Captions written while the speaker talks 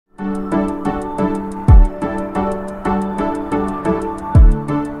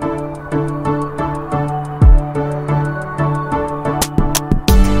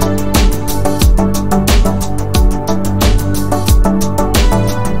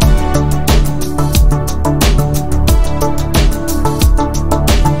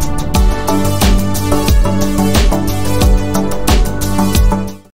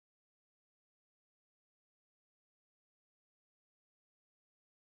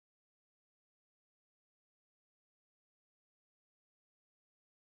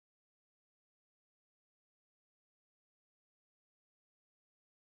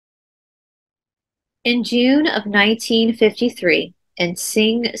In June of 1953, in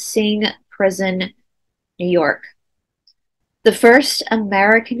Sing Sing Prison, New York, the first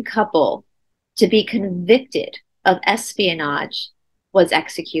American couple to be convicted of espionage was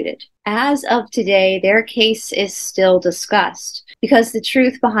executed. As of today, their case is still discussed because the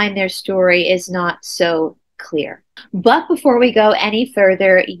truth behind their story is not so clear. But before we go any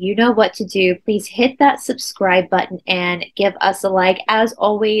further, you know what to do. Please hit that subscribe button and give us a like. As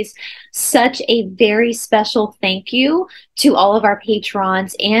always, such a very special thank you to all of our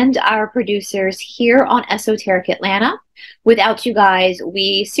patrons and our producers here on Esoteric Atlanta. Without you guys,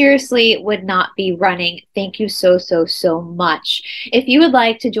 we seriously would not be running. Thank you so much. If you would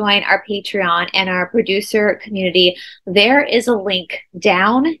like to join our Patreon and our producer community, there is a link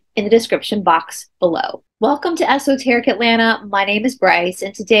down in the description box below. Welcome to Esoteric Atlanta. My name is Bryce,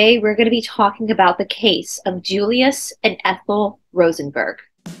 and today we're going to be talking about the case of Julius and Ethel Rosenberg.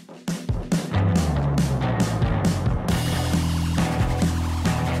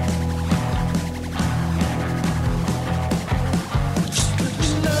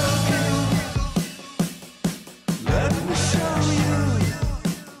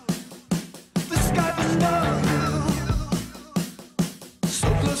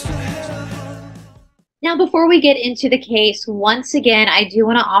 Now, before we get into the case, once again, I do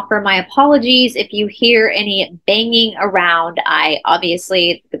want to offer my apologies if you hear any banging around.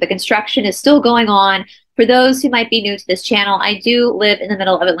 Obviously, the construction is still going on. For those who might be new to this channel, I do live in the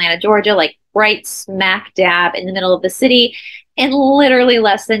middle of Atlanta, Georgia, like right smack dab in the middle of the city. And literally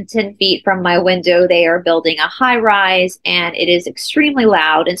less than 10 feet from my window, they are building a high rise, and it is extremely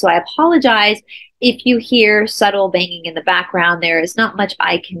loud. And so I apologize if you hear subtle banging in the background. There is not much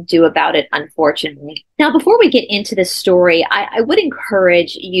I can do about it, unfortunately. Now, before we get into this story, I would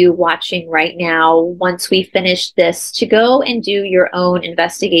encourage you watching right now, once we finish this, to go and do your own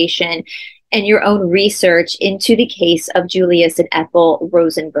investigation and your own research into the case of Julius and Ethel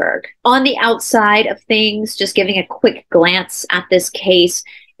Rosenberg. On the outside of things, just giving a quick glance at this case,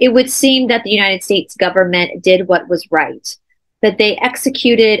 it would seem that the United States government did what was right, that they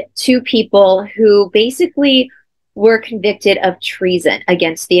executed two people who basically were convicted of treason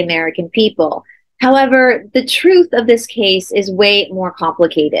against the American people. However, the truth of this case is way more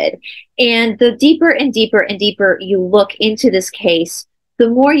complicated. And the deeper and deeper and deeper you look into this case, the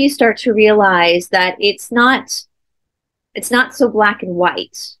more you start to realize that it's not so black and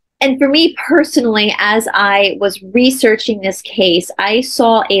white. And for me personally, as I was researching this case, I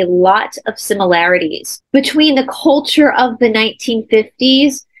saw a lot of similarities between the culture of the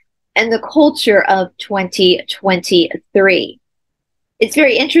 1950s and the culture of 2023. It's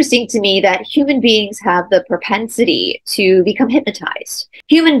very interesting to me that human beings have the propensity to become hypnotized.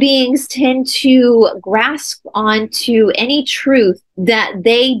 Human beings tend to grasp onto any truth that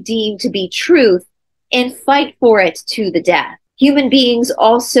they deem to be truth and fight for it to the death. Human beings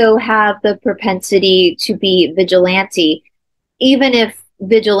also have the propensity to be vigilante, even if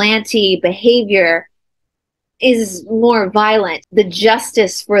vigilante behavior is more violent, the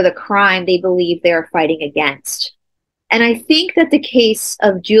justice for the crime they believe they're fighting against. And I think that the case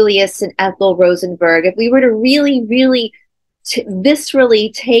of Julius and Ethel Rosenberg, if we were to really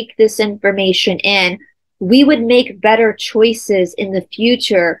viscerally take this information in, we would make better choices in the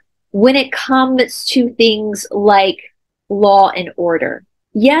future when it comes to things like law and order.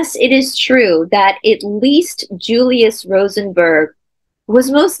 Yes, it is true that at least Julius Rosenberg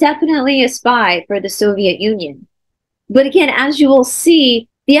was most definitely a spy for the Soviet Union. But again, as you will see,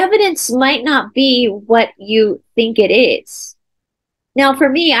 the evidence might not be what you think it is. Now, for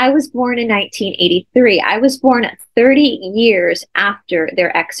me, I was born in 1983. I was born 30 years after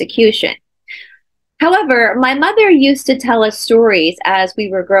their execution. However, my mother used to tell us stories as we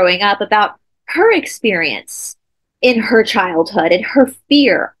were growing up about her experience in her childhood and her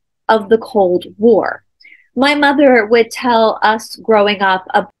fear of the Cold War. My mother would tell us growing up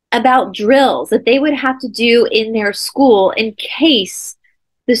about drills that they would have to do in their school in case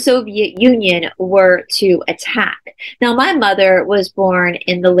the Soviet Union were to attack. Now, my mother was born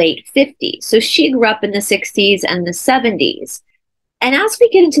in the late 50s, so she grew up in the 60s and the 70s. And as we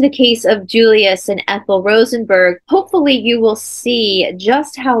get into the case of Julius and Ethel Rosenberg, hopefully you will see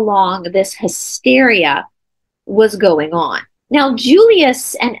just how long this hysteria was going on. Now,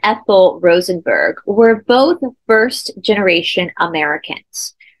 Julius and Ethel Rosenberg were both first-generation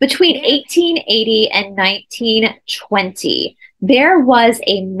Americans. Between 1880 and 1920, there was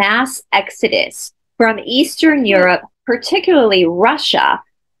a mass exodus from Eastern Europe, particularly Russia,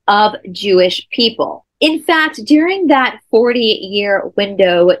 of Jewish people. In fact, during that 40-year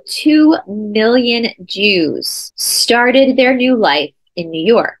window, 2 million Jews started their new life in New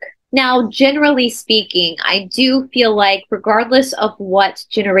York. Now, generally speaking, I do feel like regardless of what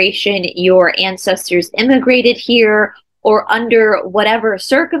generation your ancestors immigrated here or under whatever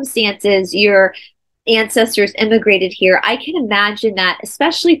circumstances your ancestors immigrated here, I can imagine that,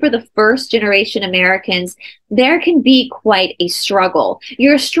 especially for the first generation Americans, there can be quite a struggle.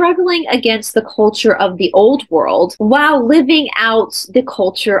 You're struggling against the culture of the old world while living out the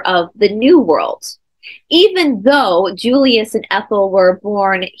culture of the new world. Even though Julius and Ethel were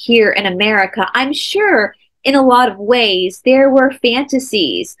born here in America, I'm sure in a lot of ways there were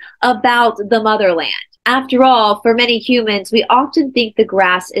fantasies about the motherland. After all, for many humans, we often think the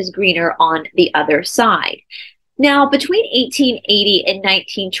grass is greener on the other side. Now, between 1880 and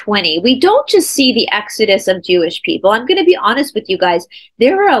 1920, we don't just see the exodus of Jewish people. I'm going to be honest with you guys.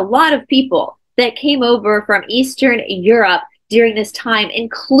 There were a lot of people that came over from Eastern Europe during this time,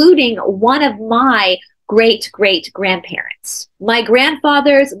 including one of my great-great-grandparents. My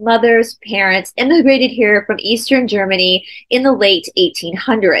grandfather's mother's parents immigrated here from Eastern Germany in the late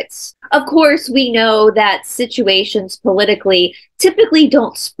 1800s. Of course, we know that situations politically typically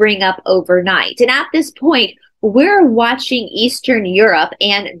don't spring up overnight. And at this point, we're watching Eastern Europe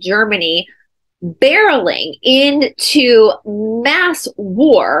and Germany barreling into mass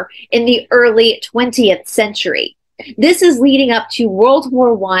war in the early 20th century. This is leading up to World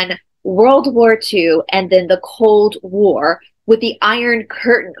War I, World War II, and then the Cold War, with the Iron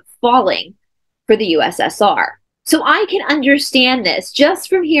Curtain falling for the USSR. So I can understand this just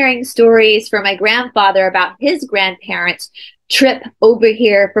from hearing stories from my grandfather about his grandparents' trip over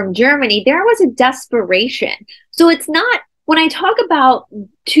here from Germany. There was a desperation. So it's not, when I talk about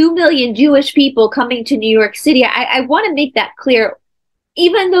 2 million Jewish people coming to New York City, I want to make that clear.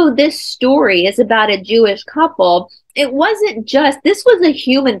 Even though this story is about a Jewish couple, it wasn't just, this was a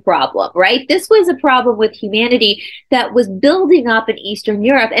human problem, right? This was a problem with humanity that was building up in Eastern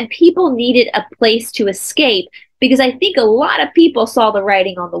Europe, and people needed a place to escape because I think a lot of people saw the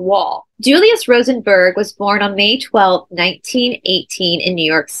writing on the wall. Julius Rosenberg was born on May 12, 1918 in New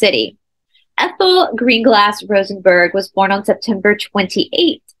York City. Ethel Greenglass Rosenberg was born on September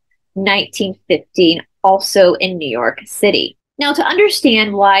 28, 1915, also in New York City. Now, to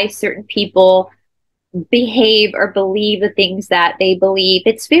understand why certain people behave or believe the things that they believe,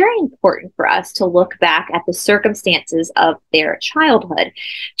 it's very important for us to look back at the circumstances of their childhood.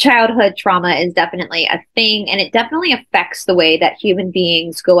 Childhood trauma is definitely a thing, and it definitely affects the way that human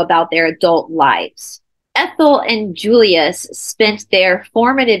beings go about their adult lives. Ethel and Julius spent their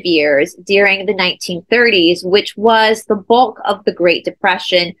formative years during the 1930s, which was the bulk of the Great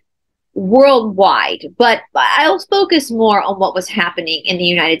Depression worldwide, but I'll focus more on what was happening in the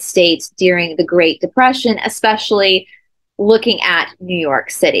United States during the Great Depression, especially looking at New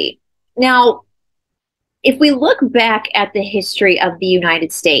York City. Now, if we look back at the history of the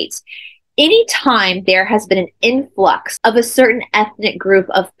United States, anytime there has been an influx of a certain ethnic group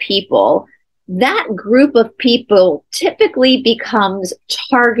of people, that group of people typically becomes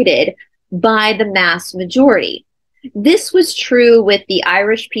targeted by the mass majority. This was true with the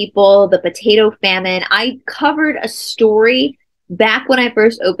Irish people, the potato famine. I covered a story back when I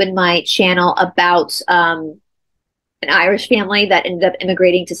first opened my channel about an Irish family that ended up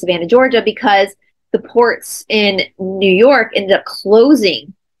immigrating to Savannah, Georgia, because the ports in New York ended up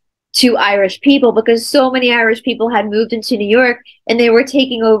closing to Irish people because so many Irish people had moved into New York and they were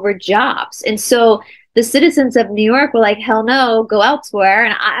taking over jobs. And so the citizens of New York were like, hell no, go elsewhere.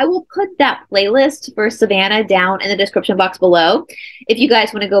 And I will put that playlist for Savannah down in the description box below if you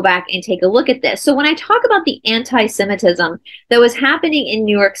guys want to go back and take a look at this. So when I talk about the anti-Semitism that was happening in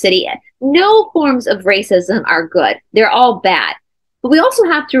New York City, no forms of racism are good. They're all bad. But we also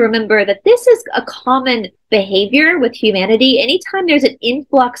have to remember that this is a common behavior with humanity. Anytime there's an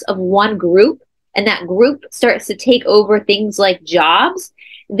influx of one group and that group starts to take over things like jobs,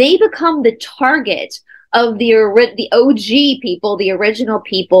 they become the target of the OG people, the original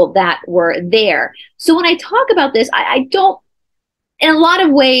people that were there. So when I talk about this, I don't, in a lot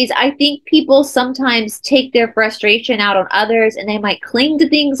of ways, I think people sometimes take their frustration out on others and they might cling to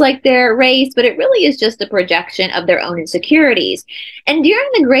things like their race, but it really is just a projection of their own insecurities. And during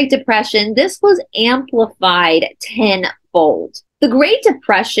the Great Depression, this was amplified tenfold. The Great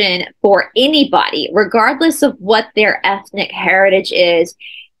Depression for anybody, regardless of what their ethnic heritage is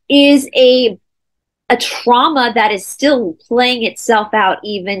a trauma that is still playing itself out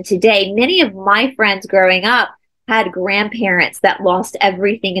even today. Many of my friends growing up had grandparents that lost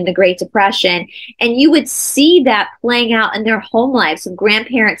everything in the Great Depression, and you would see that playing out in their home lives. Some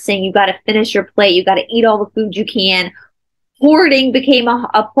grandparents saying, you got to finish your plate, you got to eat all the food you can. Hoarding became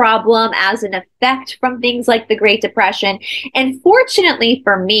a problem as an effect from things like the Great Depression. And fortunately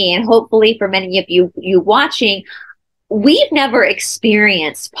for me, and hopefully for many of you watching, we've never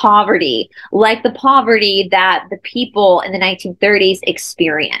experienced poverty like the poverty that the people in the 1930s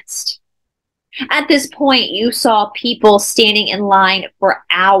experienced. At this point, you saw people standing in line for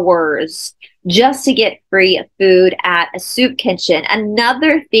hours just to get free food at a soup kitchen.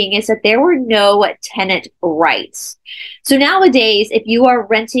 Another thing is that there were no tenant rights. So nowadays, if you are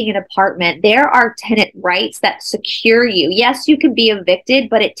renting an apartment, there are tenant rights that secure you. Yes, you can be evicted,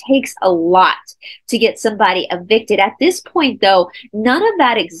 but it takes a lot to get somebody evicted. At this point, though, none of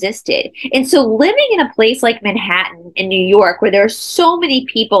that existed. And so living in a place like Manhattan in New York, where there are so many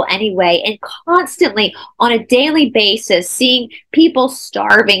people anyway, and constantly on a daily basis, seeing people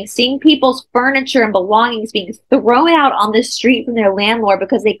starving, seeing people's furniture and belongings being thrown out on the street from their landlord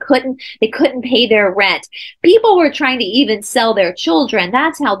because they couldn't pay their rent. People were trying to even sell their children.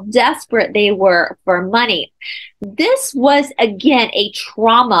 That's how desperate they were for money. This was, again, a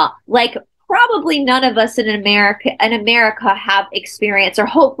trauma like probably none of us in America have experienced, or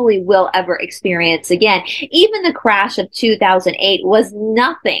hopefully will ever experience again. Even the crash of 2008 was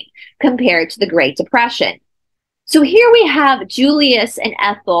nothing compared to the Great Depression. So here we have Julius and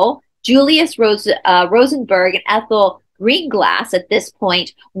Ethel, Julius Rosenberg and Ethel Greenglass at this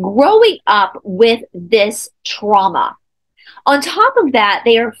point, growing up with this trauma. On top of that,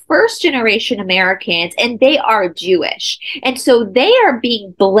 they are first-generation Americans, and they are Jewish. And so they are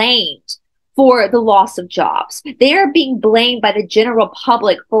being blamed for the loss of jobs. They are being blamed by the general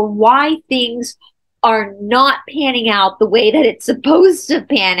public for why things are not panning out the way that it's supposed to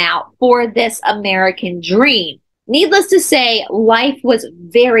pan out for this American dream. Needless to say, life was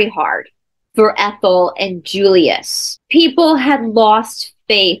very hard for Ethel and Julius. People had lost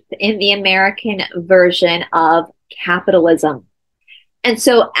faith in the American version of capitalism. And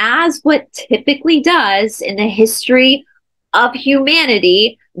so, as what typically does in the history of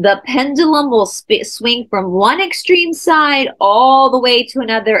humanity, the pendulum will swing from one extreme side all the way to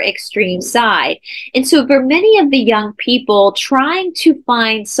another extreme side. And so for many of the young people trying to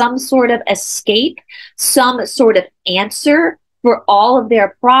find some sort of escape, some sort of answer for all of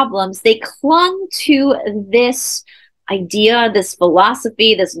their problems, they clung to this idea, this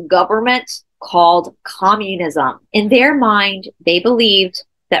philosophy, this government called communism. In their mind, they believed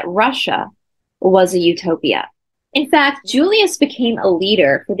that Russia was a utopia. In fact, Julius became a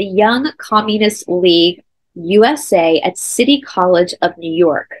leader for the Young Communist League USA at City College of New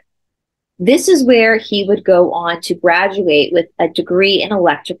York. This is where he would go on to graduate with a degree in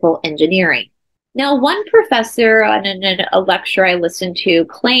electrical engineering. Now, one professor on a lecture I listened to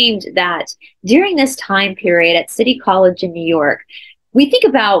claimed that during this time period at City College in New York, we think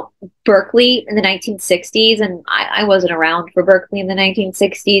about Berkeley in the 1960s, and I wasn't around for Berkeley in the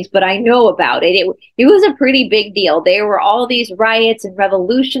 1960s, but I know about it. It was a pretty big deal. There were all these riots and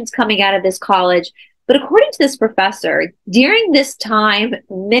revolutions coming out of this college. But according to this professor, during this time,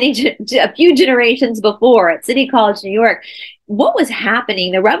 a few generations before at City College, New York, what was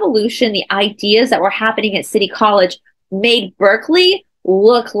happening, the revolution, the ideas that were happening at City College made Berkeley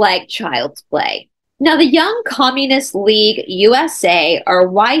look like child's play. Now, the Young Communist League USA,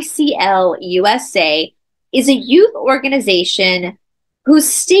 or YCL USA, is a youth organization whose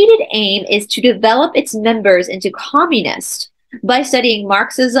stated aim is to develop its members into communists by studying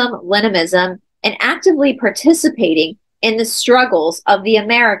Marxism, Leninism, and actively participating in the struggles of the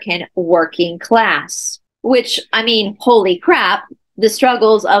American working class. Which, I mean, holy crap, the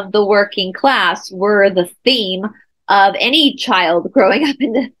struggles of the working class were the theme of any child growing up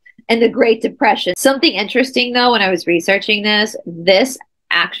in the Great Depression. Something interesting, though, when I was researching this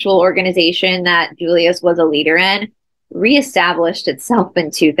actual organization that Julius was a leader in reestablished itself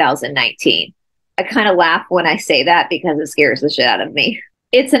in 2019. I kind of laugh when I say that because it scares the shit out of me.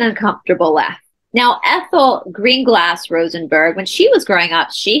 It's an uncomfortable laugh. Now, Ethel Greenglass Rosenberg, when she was growing up,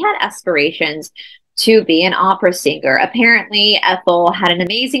 she had aspirations to be an opera singer. Apparently, Ethel had an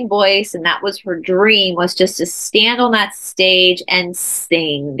amazing voice, and that was her dream, was just to stand on that stage and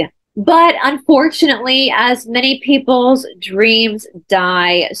sing. But unfortunately, as many people's dreams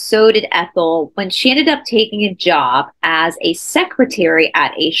die, so did Ethel when she ended up taking a job as a secretary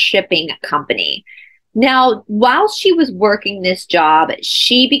at a shipping company. Now, while she was working this job,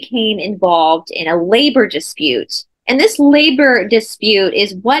 she became involved in a labor dispute. And this labor dispute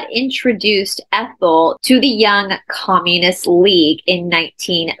is what introduced Ethel to the Young Communist League in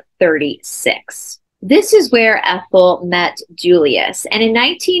 1936. This is where Ethel met Julius, and in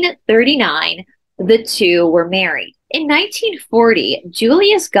 1939, the two were married. In 1940,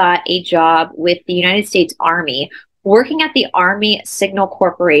 Julius got a job with the United States Army working at the Army Signal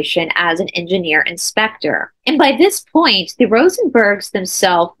Corporation as an engineer inspector. And by this point, the Rosenbergs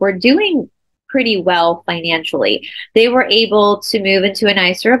themselves were doing pretty well financially. They were able to move into a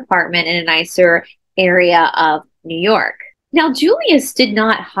nicer apartment in a nicer area of New York. Now, Julius did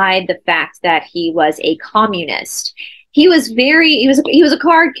not hide the fact that he was a communist. He was a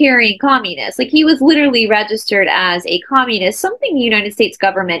card-carrying communist. Like, he was literally registered as a communist, something the United States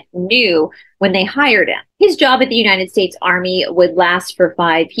government knew when they hired him. His job at the United States Army would last for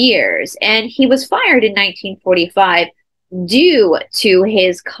 5 years, and he was fired in 1945 due to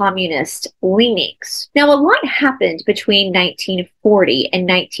his communist leanings. Now, a lot happened between 1940 and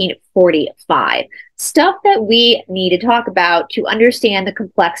 1945, stuff that we need to talk about to understand the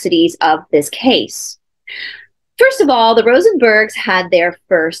complexities of this case. First of all, the Rosenbergs had their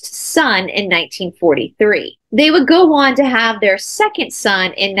first son in 1943. They would go on to have their second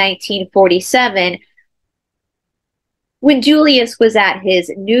son in 1947 when Julius was at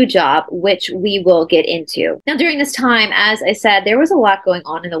his new job, which we will get into. Now, during this time, as I said, there was a lot going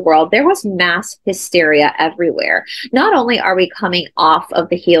on in the world. There was mass hysteria everywhere. Not only are we coming off of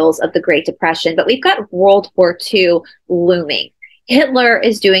the heels of the Great Depression, but we've got World War II looming. Hitler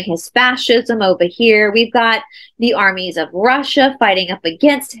is doing his fascism over here. We've got the armies of Russia fighting up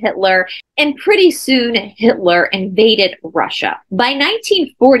against Hitler, and pretty soon Hitler invaded Russia. By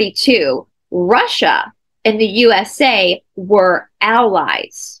 1942, Russia and the USA were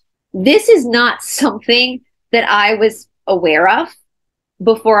allies. This is not something that I was aware of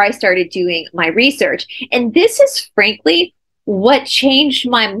before I started doing my research. And this is frankly what changed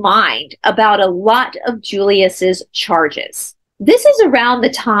my mind about a lot of Julius's charges. This is around the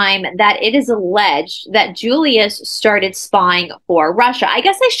time that it is alleged that Julius started spying for Russia. I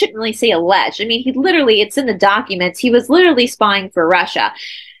guess I shouldn't really say alleged. I mean, it's in the documents. He was literally spying for Russia.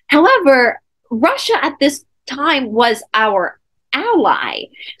 However, Russia at this time was our ally.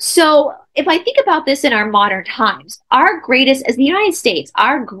 So if I think about this in our modern times, as the United States,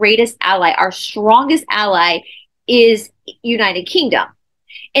 our greatest ally, our strongest ally is United Kingdom.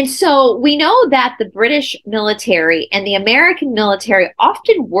 And so we know that the British military and the American military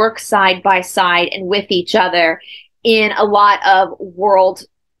often work side by side and with each other in a lot of world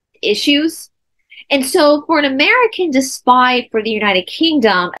issues. And so for an American to spy for the United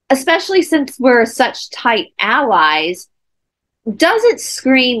Kingdom, especially since we're such tight allies, doesn't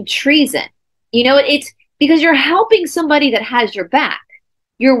scream treason. You know, it's because you're helping somebody that has your back.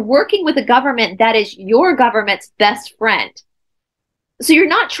 You're working with a government that is your government's best friend. So you're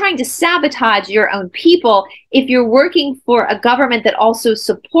not trying to sabotage your own people if you're working for a government that also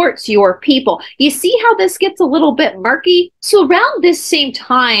supports your people. You see how this gets a little bit murky? So around this same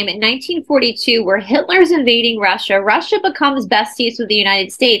time in 1942, where Hitler's invading Russia, Russia becomes besties with the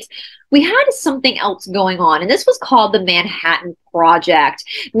United States, we had something else going on, and this was called the Manhattan Project.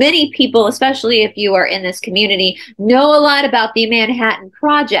 Many people, especially if you are in this community, know a lot about the Manhattan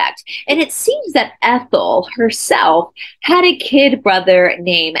Project. And it seems that Ethel herself had a kid brother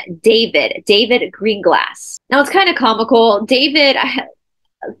named David Greenglass. Now, it's kind of comical. David,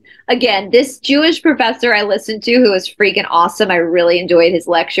 again, this Jewish professor I listened to, who was freaking awesome. I really enjoyed his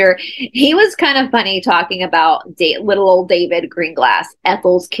lecture. He was kind of funny talking about little old David Greenglass,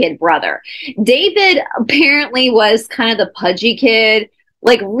 Ethel's kid brother. David apparently was kind of the pudgy kid,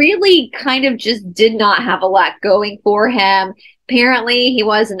 like really kind of just did not have a lot going for him. Apparently, he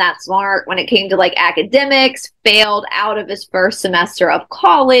wasn't that smart when it came to like academics, failed out of his first semester of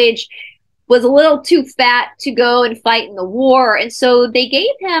college, was a little too fat to go and fight in the war. And so they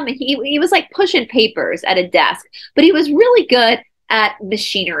gave him, he was like pushing papers at a desk, but he was really good at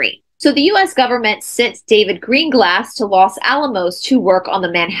machinery. So the US government sent David Greenglass to Los Alamos to work on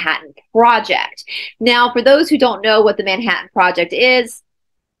the Manhattan Project. Now, for those who don't know what the Manhattan Project is,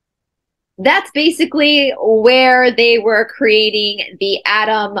 that's basically where they were creating the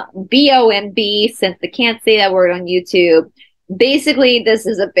atom bomb, since they can't say that word on YouTube. Basically, this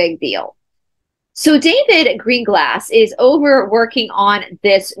is a big deal. So David Greenglass is over working on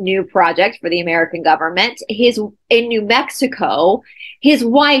this new project for the American government. He's in New Mexico. His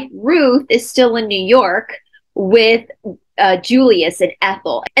wife, Ruth, is still in New York with Julius and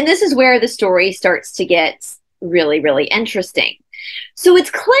Ethel. And this is where the story starts to get really, really interesting. So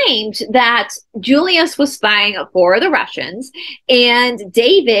it's claimed that Julius was spying for the Russians, and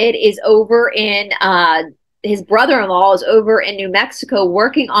David is over in, his brother-in-law is over in New Mexico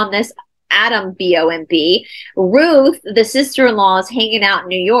working on this atom bomb. Ruth, the sister-in-law, is hanging out in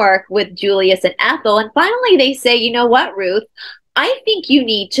New York with Julius and Ethel. And finally they say, you know what, Ruth? I think you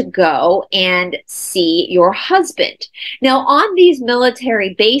need to go and see your husband. Now, on these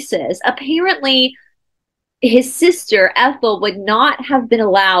military bases, apparently his sister, Ethel, would not have been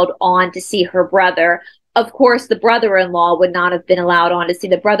allowed on to see her brother. Of course, the brother-in-law would not have been allowed on to see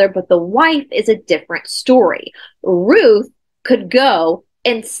the brother, but the wife is a different story. Ruth could go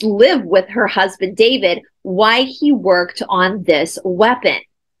and live with her husband, David, while he worked on this weapon.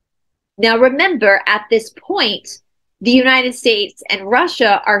 Now, remember, at this point, the United States and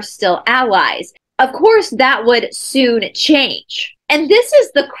Russia are still allies. Of course, that would soon change. And this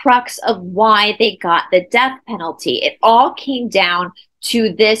is the crux of why they got the death penalty. It all came down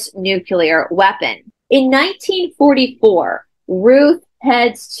to this nuclear weapon. In 1944, Ruth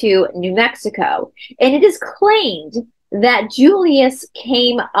heads to New Mexico, and it is claimed that Julius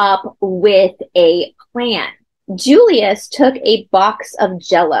came up with a plan. Julius took a box of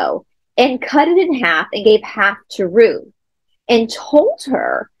Jell-O and cut it in half and gave half to Ruth and told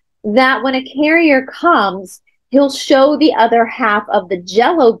her that when a carrier comes, he'll show the other half of the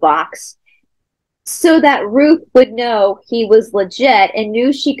Jell-O box so that Ruth would know he was legit and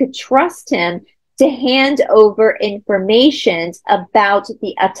knew she could trust him to hand over information about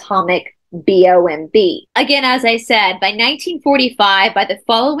the atomic bomb. Again, as I said, by 1945, by the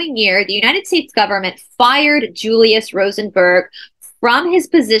following year, the United States government fired Julius Rosenberg from his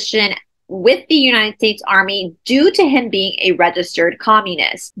position with the United States Army due to him being a registered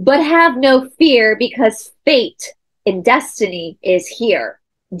communist. But have no fear, because fate and destiny is here.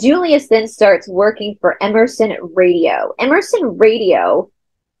 Julius then starts working for Emerson Radio. Emerson Radio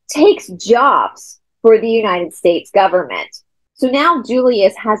takes jobs for the United States government. So now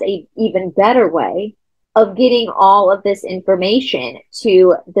Julius has an even better way of getting all of this information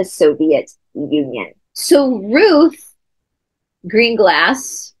to the Soviet Union. So Ruth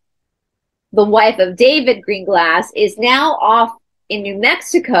Greenglass, the wife of David Greenglass, is now off in New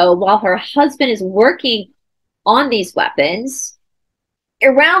Mexico while her husband is working on these weapons.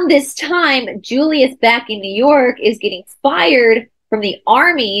 Around this time, Julius back in New York is getting fired from the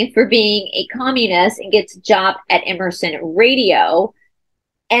Army for being a communist and gets a job at Emerson Radio.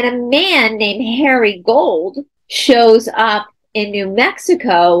 And a man named Harry Gold shows up in New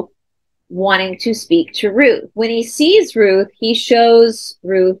Mexico wanting to speak to Ruth. When he sees Ruth, he shows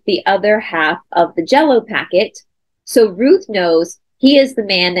Ruth the other half of the Jell-O packet. So Ruth knows he is the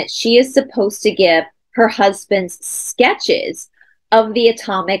man that she is supposed to give her husband's sketches of the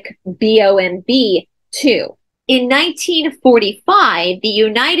atomic bomb to. In 1945, the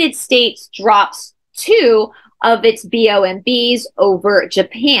United States drops 2 of its BOMBs over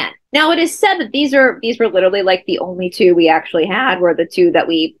Japan. Now, it is said that these were literally like the only 2 we actually had were the 2 that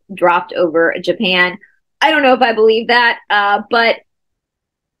we dropped over Japan. I don't know if I believe that, but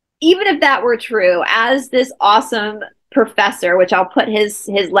even if that were true, as this awesome professor, which I'll put his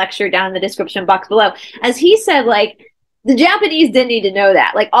lecture down in the description box below, as he said, like, the Japanese didn't need to know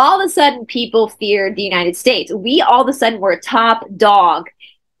that. Like, all of a sudden, people feared the United States. We all of a sudden were top dog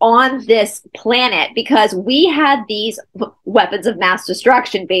on this planet because we had these weapons of mass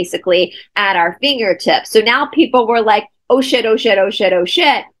destruction, basically, at our fingertips. So now people were like, oh shit, oh shit, oh shit, oh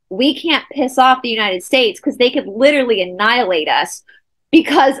shit. We can't piss off the United States because they could literally annihilate us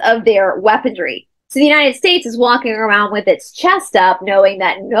because of their weaponry. So the United States is walking around with its chest up, knowing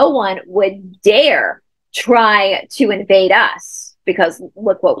that no one would dare try to invade us because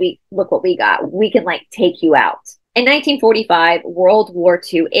look what we got. We can like take you out. In 1945, World War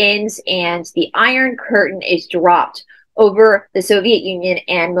II ends and the Iron Curtain is dropped over the Soviet Union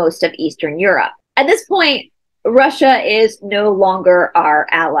and most of Eastern Europe. At this point, Russia is no longer our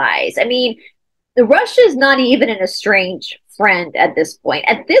allies. I mean, Russia is not even an estranged friend at this point.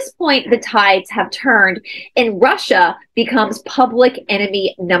 At this point, the tides have turned and Russia becomes public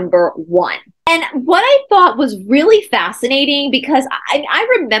enemy #1. And what I thought was really fascinating, because I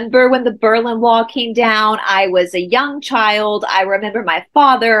remember when the Berlin Wall came down, I was a young child. I remember my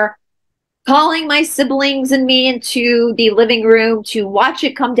father calling my siblings and me into the living room to watch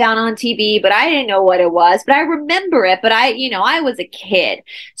it come down on TV, but I didn't know what it was. But I remember it, but I was a kid.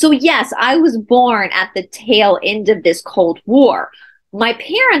 So yes, I was born at the tail end of this Cold War. My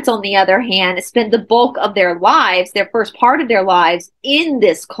parents, on the other hand, spent the bulk of their lives, their first part of their lives, in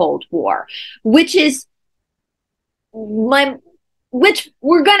this Cold War, which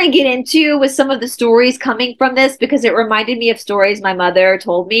we're going to get into with some of the stories coming from this, because it reminded me of stories my mother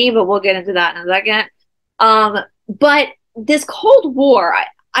told me, but we'll get into that in a second. But this Cold War,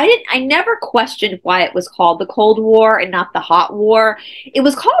 I never questioned why it was called the Cold War and not the Hot War. It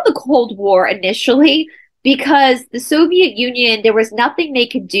was called the Cold War initially because the Soviet Union, there was nothing they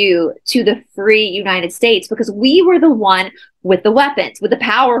could do to the free United States because we were the one with the weapons, with the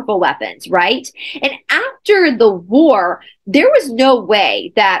powerful weapons, right? And after after the war, there was no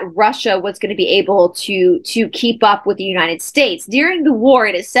way that Russia was going to be able to keep up with the United States. During the war,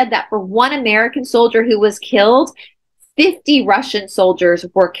 it is said that for one American soldier who was killed, 50 Russian soldiers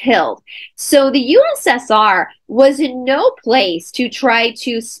were killed. So the USSR was in no place to try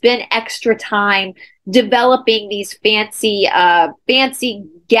to spend extra time developing these fancy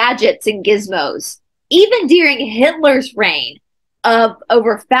gadgets and gizmos. Even during Hitler's reign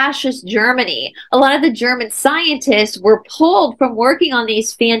over fascist Germany, a lot of the German scientists were pulled from working on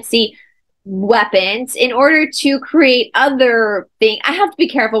these fancy weapons in order to create other things. I have to be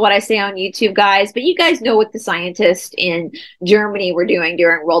careful what I say on YouTube, guys, but you guys know what the scientists in Germany were doing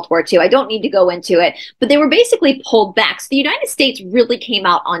during World War II. I don't need to go into it, but they were basically pulled back. So the United States really came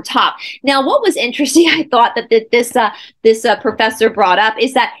out on top. Now, what was interesting, I thought that this professor brought up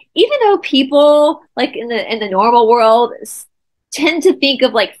is that even though people like in the normal world tend to think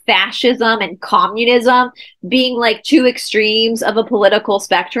of like fascism and communism being like two extremes of a political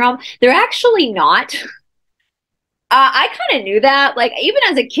spectrum, they're actually not. I kind of knew that. Like, even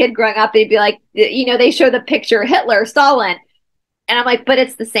as a kid growing up, they'd be like, you know, they show the picture Hitler, Stalin. And I'm like, but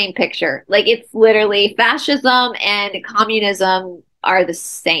it's the same picture. Like, it's literally fascism and communism are the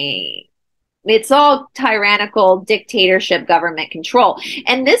same. It's all tyrannical dictatorship government control.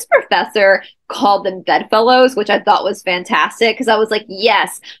 And this professor called them bedfellows, which I thought was fantastic because I was like,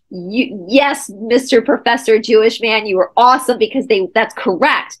 yes, yes, Mr. Professor Jewish man, you were awesome because that's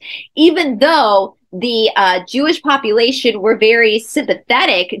correct. Even though the Jewish population were very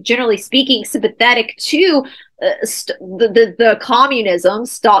sympathetic, generally speaking, sympathetic to the communism,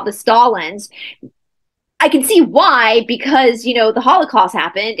 the Stalins. I can see why, because, you know, the Holocaust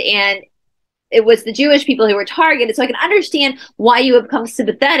happened and it was the Jewish people who were targeted. So I can understand why you would become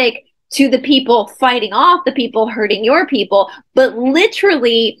sympathetic to the people fighting off the people hurting your people. But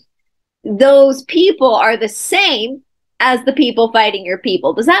literally, those people are the same as the people fighting your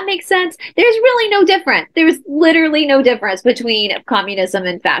people. Does that make sense? There's really no difference. There's literally no difference between communism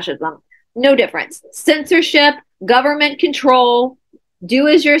and fascism. No difference. Censorship, government control, do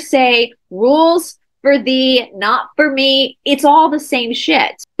as you say, rules for thee, not for me. It's all the same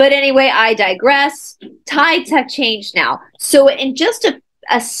shit. But anyway, I digress. Tides have changed now. So in just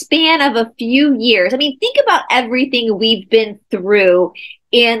a span of a few years, I mean, think about everything we've been through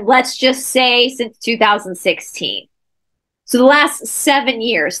in, let's just say, since 2016. So the last 7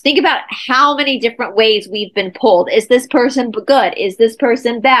 years, think about how many different ways we've been pulled. Is this person good? Is this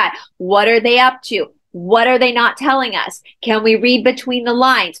person bad? What are they up to? What are they not telling us? Can we read between the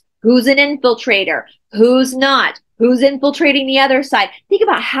lines? Who's an infiltrator? Who's not? Who's infiltrating the other side? Think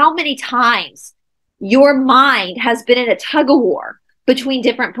about how many times your mind has been in a tug-of-war between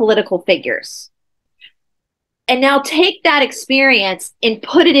different political figures. And now take that experience and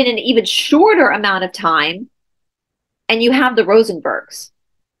put it in an even shorter amount of time, and you have the Rosenbergs.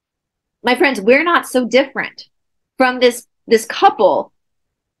 My friends, we're not so different from this couple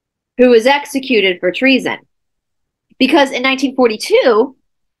who was executed for treason. Because in 1942,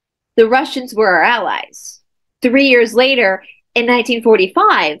 the Russians were our allies. 3 years later, in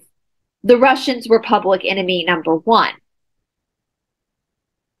 1945, the Russians were public enemy number one.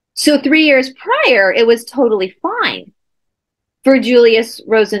 So 3 years prior, it was totally fine for Julius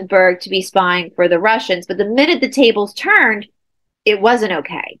Rosenberg to be spying for the Russians. But the minute the tables turned, it wasn't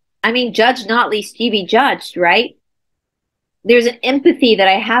okay. I mean, judge not, lest ye be judged, right? There's an empathy that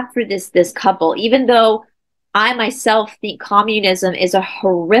I have for this couple, even though I myself think communism is a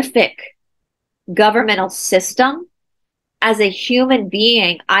horrific governmental system. As a human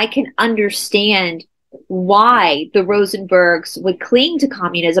being, I can understand why the Rosenbergs would cling to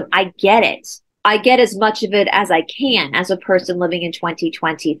communism. I get it. I get as much of it as I can as a person living in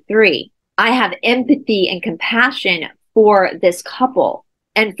 2023. I have empathy and compassion for this couple.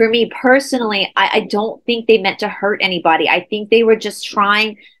 And for me personally, I don't think they meant to hurt anybody. I think they were just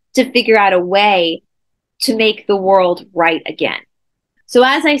trying to figure out a way to make the world right again. So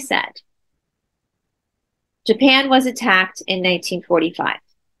as I said, Japan was attacked in 1945.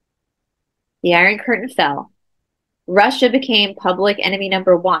 The Iron Curtain fell. Russia became public enemy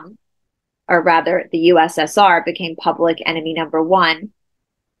number one, or rather, the USSR became public enemy number one,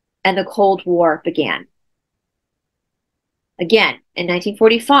 and the Cold War began. Again, in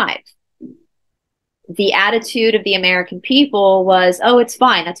 1945, the attitude of the American people was, oh, it's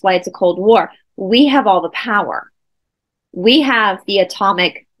fine. That's why it's a Cold War. We have all the power. We have the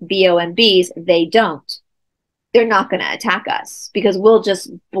atomic bombs. They don't. They're not going to attack us because we'll just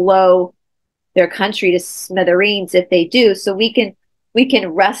blow their country to smithereens if they do. So we can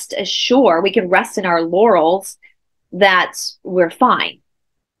rest assured, we can rest in our laurels that we're fine.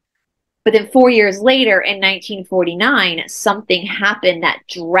 But then 4 years later, in 1949, something happened that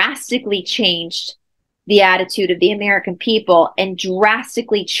drastically changed the attitude of the American people and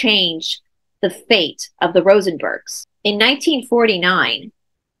drastically changed the fate of the Rosenbergs. In 1949,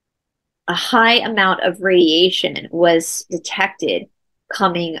 a high amount of radiation was detected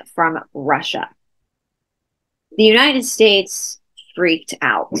coming from Russia. The United States freaked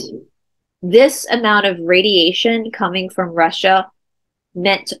out. This amount of radiation coming from Russia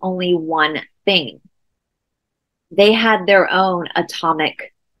meant only one thing. They had their own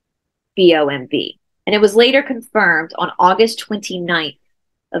atomic bomb. And it was later confirmed on August 29th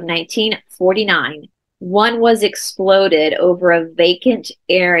of 1949. One was exploded over a vacant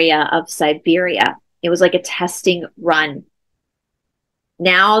area of Siberia. It was like a testing run.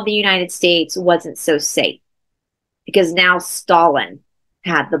 Now the United States wasn't so safe because now Stalin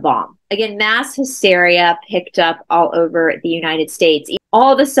had the bomb. Again, mass hysteria picked up all over the United States.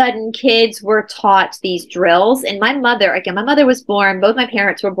 All of a sudden, kids were taught these drills. And my mother, again, my mother was born, both my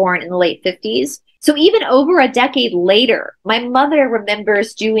parents were born in the late 50s. So even over a decade later, my mother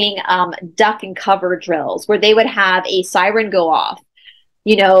remembers doing duck and cover drills where they would have a siren go off.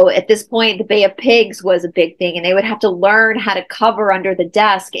 You know, at this point, the Bay of Pigs was a big thing, and they would have to learn how to cover under the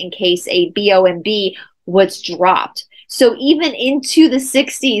desk in case a bomb was dropped. So even into the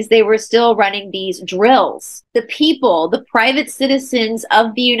 60s, they were still running these drills. The people, the private citizens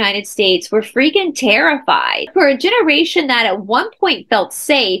of the United States were freaking terrified. For a generation that at one point felt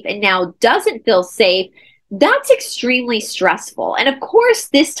safe and now doesn't feel safe, that's extremely stressful. And of course,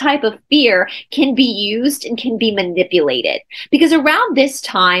 this type of fear can be used and can be manipulated. Because around this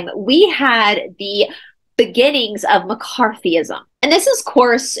time, we had the beginnings of McCarthyism. And this is, of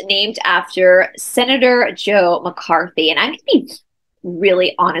course, named after Senator Joe McCarthy. And I'm going to be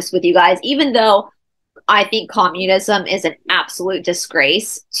really honest with you guys, even though I think communism is an absolute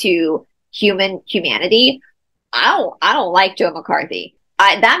disgrace to humanity, I don't like Joe McCarthy.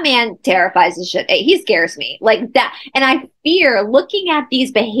 That man terrifies the shit. He scares me like that. And I fear, looking at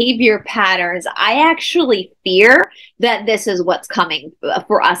these behavior patterns, I actually fear that this is what's coming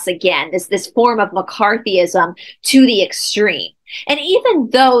for us again, this form of McCarthyism to the extreme. And even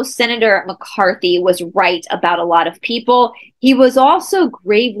though Senator McCarthy was right about a lot of people, he was also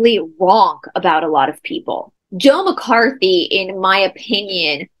gravely wrong about a lot of people. Joe McCarthy, in my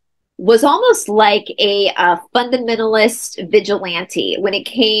opinion, was almost like a fundamentalist vigilante when it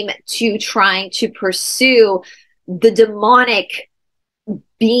came to trying to pursue the demonic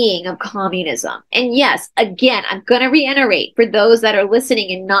being of communism. And yes, again, I'm going to reiterate for those that are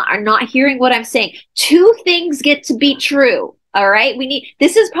listening and are not hearing what I'm saying, two things get to be true. All right.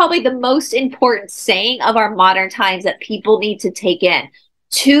 This is probably the most important saying of our modern times that people need to take in.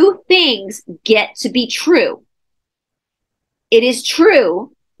 Two things get to be true. It is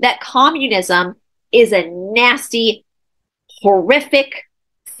true that communism is a nasty, horrific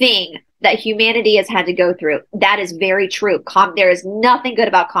thing that humanity has had to go through. That is very true. There is nothing good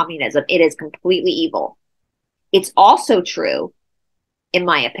about communism. It is completely evil. It's also true, in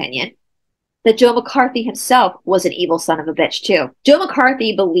my opinion, that Joe McCarthy himself was an evil son of a bitch too. Joe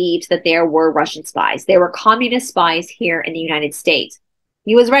McCarthy believed that there were Russian spies. There were communist spies here in the United States.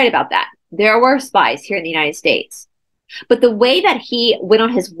 He was right about that. There were spies here in the United States. But the way that he went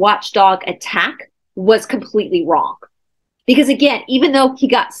on his watchdog attack was completely wrong. Because again, even though he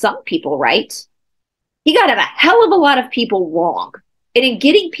got some people right, he got a hell of a lot of people wrong. And in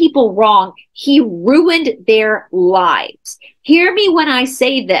getting people wrong, he ruined their lives. Hear me when I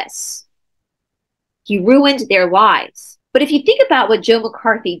say this. He ruined their lives. But if you think about what Joe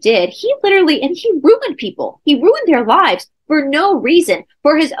McCarthy did, he ruined people. He ruined their lives for no reason,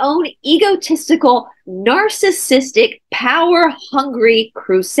 for his own egotistical, narcissistic, power-hungry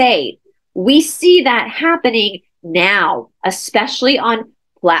crusade. We see that happening now, especially on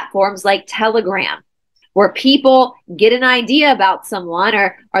platforms like Telegram, where people get an idea about someone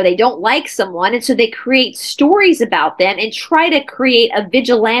or they don't like someone, and so they create stories about them and try to create a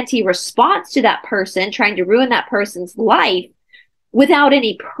vigilante response to that person, trying to ruin that person's life without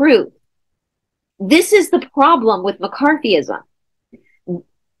any proof. This is the problem with McCarthyism.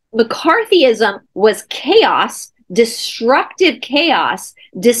 McCarthyism was chaos, destructive chaos,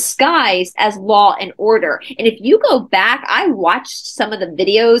 disguised as law and order. And if you go back, I watched some of the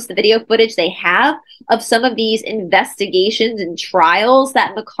videos, the video footage they have of some of these investigations and trials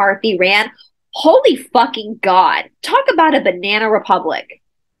that McCarthy ran. Holy fucking God. Talk about a banana republic.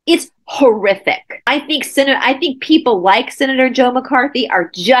 It's horrific. I think people like Senator Joe McCarthy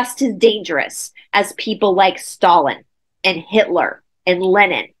are just as dangerous as people like Stalin and Hitler and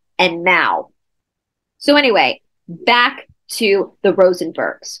Lenin and Mao. So anyway, back to the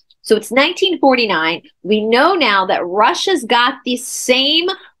Rosenbergs. So it's 1949. We know now that Russia's got these same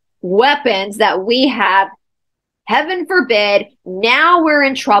weapons that we have. Heaven forbid, now we're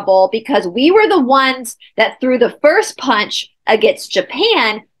in trouble because we were the ones that threw the first punch against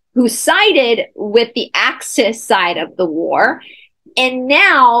Japan, who sided with the Axis side of the war. And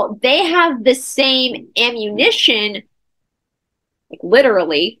now they have the same ammunition, like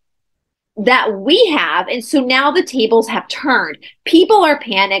literally, that we have. And so now the tables have turned. People are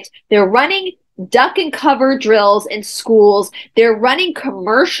panicked. They're running duck and cover drills in schools. They're running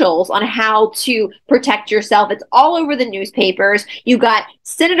commercials on how to protect yourself. It's all over the newspapers. You got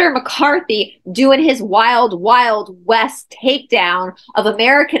Senator McCarthy doing his wild, wild west takedown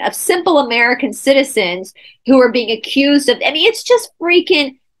of simple American citizens who are being accused of, I mean, it's just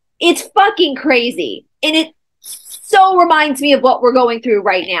freaking, it's fucking crazy. And it so reminds me of what we're going through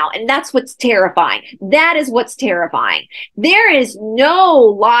right now. And that's what's terrifying. That is what's terrifying. There is no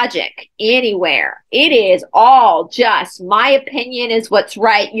logic anywhere. It is all just my opinion is what's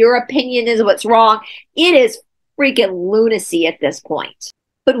right. Your opinion is what's wrong. It is freaking lunacy at this point.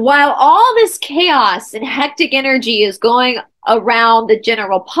 But while all this chaos and hectic energy is going around the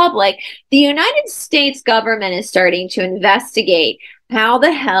general public, the United States government is starting to investigate how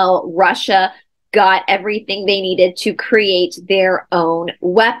the hell Russia got everything they needed to create their own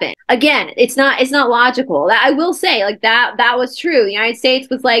weapon. Again, it's not logical. I will say, like, that was true. The United States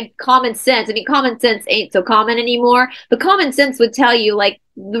was like common sense. I mean, common sense ain't so common anymore, but common sense would tell you, like,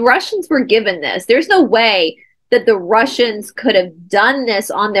 the Russians were given this. There's no way that the Russians could have done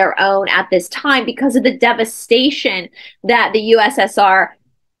this on their own at this time because of the devastation that the USSR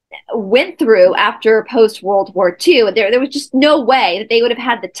went through after post-World War II. There was just no way that they would have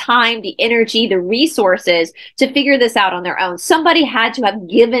had the time, the energy, the resources to figure this out on their own. Somebody had to have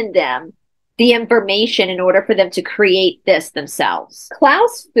given them the information in order for them to create this themselves.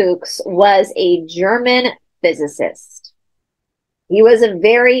 Klaus Fuchs was a German physicist. He was a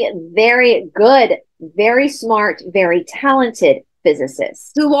very, very good, very smart, very talented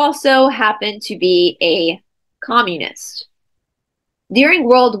physicist who also happened to be a communist. During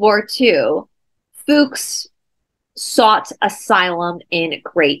World War II, Fuchs sought asylum in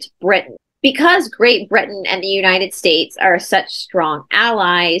Great Britain. Because Great Britain and the United States are such strong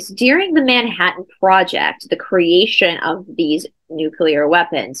allies, during the Manhattan Project, the creation of these nuclear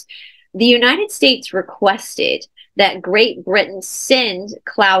weapons, the United States requested that Great Britain send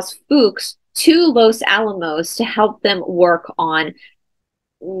Klaus Fuchs to Los Alamos to help them work on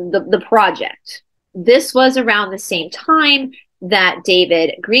the project. This was around the same time that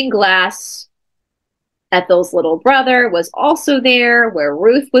David Greenglass, Ethel's little brother, was also there, where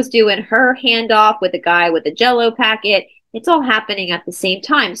Ruth was doing her handoff with the guy with the Jell-O packet. It's all happening at the same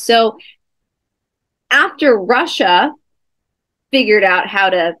time. So after Russia figured out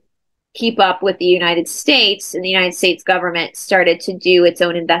how to keep up with the United States and the United States government started to do its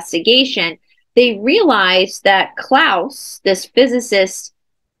own investigation, they realized that Klaus, this physicist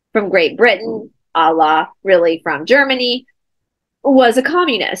from Great Britain, a la really from Germany, was a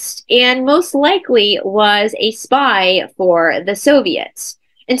communist and most likely was a spy for the Soviets.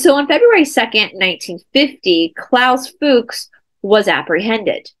 And so on February 2nd, 1950, Klaus Fuchs was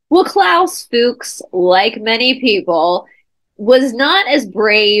apprehended. Well, Klaus Fuchs, like many people, was not as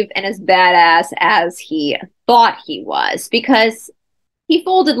brave and as badass as he thought he was because he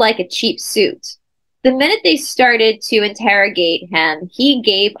folded like a cheap suit. The minute they started to interrogate him, he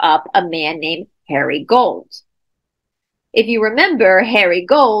gave up a man named Harry Gold. If you remember, Harry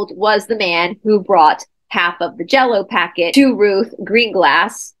Gold was the man who brought half of the Jell-O packet to Ruth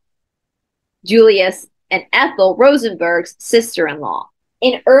Greenglass, Julius, and Ethel Rosenberg's sister-in-law.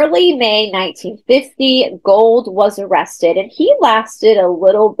 In early May 1950, Gold was arrested, and he lasted a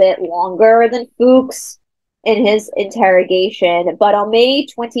little bit longer than Fuchs in his interrogation. But on May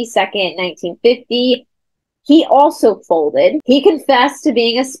 22nd, 1950, he also folded. He confessed to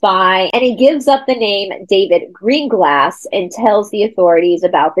being a spy, and he gives up the name David Greenglass and tells the authorities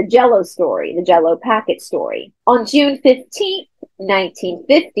about the Jell-O story, the Jell-O packet story. On June 15th,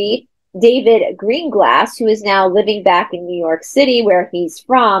 1950, David Greenglass, who is now living back in New York City, where he's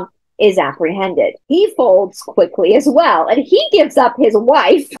from, is apprehended. He folds quickly as well, and he gives up his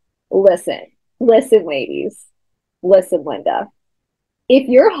wife. Listen, ladies. Listen, Linda. If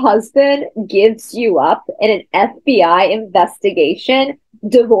your husband gives you up in an FBI investigation,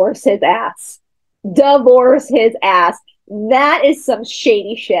 divorce his ass. Divorce his ass. That is some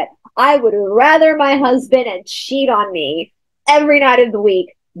shady shit. I would rather my husband cheat on me every night of the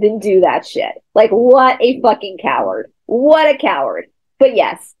week than do that shit. Like, what a fucking coward. What a coward. But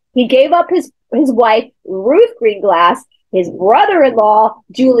yes, he gave up his wife, Ruth Greenglass, his brother-in-law,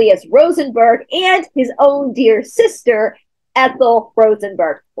 Julius Rosenberg, and his own dear sister, Ethel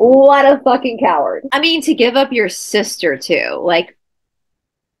Rosenberg. What a fucking coward. I mean, to give up your sister too. Like,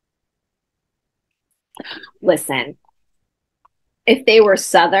 listen, if they were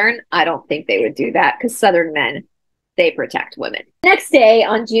Southern, I don't think they would do that, because Southern men, they protect women. Next day,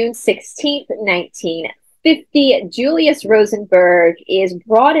 on June 16th, 1950, Julius Rosenberg is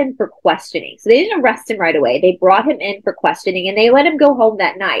brought in for questioning. So they didn't arrest him right away. They brought him in for questioning, and they let him go home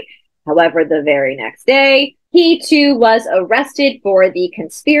that night. However, the very next day, he too was arrested for the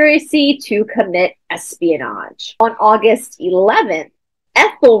conspiracy to commit espionage. On August 11th,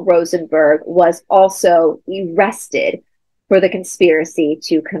 Ethel Rosenberg was also arrested for the conspiracy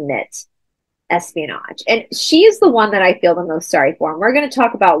to commit espionage. And she is the one that I feel the most sorry for. And we're going to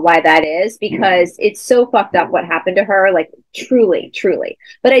talk about why that is, because it's so fucked up what happened to her, like truly, truly.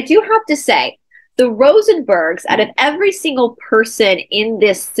 But I do have to say, the Rosenbergs, out of every single person in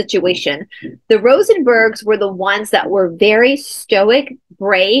this situation, the Rosenbergs were the ones that were very stoic,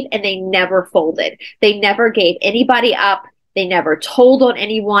 brave, and they never folded. They never gave anybody up. They never told on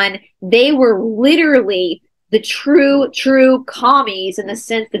anyone. They were literally the true commies, in the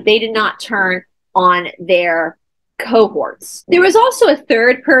sense that they did not turn on their cohorts. There was also a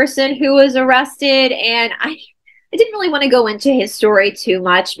third person who was arrested, and I didn't really want to go into his story too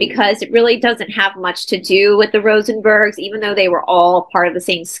much, because it really doesn't have much to do with the Rosenbergs, even though they were all part of the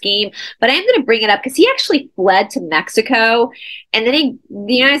same scheme. But I am going to bring it up because he actually fled to Mexico, and then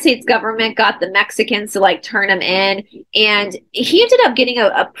the United States government got the Mexicans to like turn him in, and he ended up getting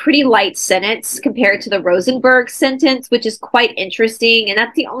a pretty light sentence compared to the Rosenberg sentence, which is quite interesting. And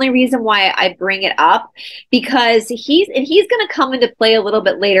that's the only reason why I bring it up, because he's going to come into play a little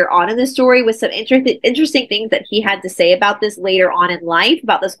bit later on in the story with some interesting things that he had to say about this later on in life,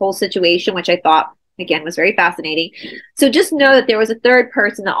 about this whole situation, which I thought, again, was very fascinating. So just know that there was a third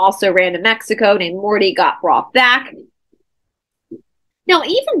person that also ran to Mexico named Morty, got brought back. Now,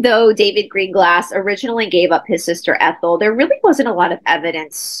 even though David Greenglass originally gave up his sister Ethel, there really wasn't a lot of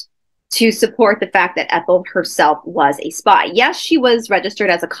evidence to support the fact that Ethel herself was a spy. Yes, she was registered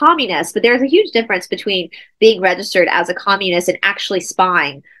as a communist, but there's a huge difference between being registered as a communist and actually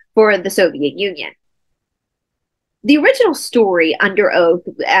spying for the Soviet Union. The original story under oath,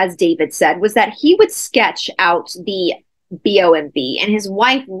 as David said, was that he would sketch out the BOMB, and his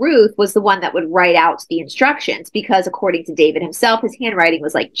wife Ruth was the one that would write out the instructions, because according to David himself, his handwriting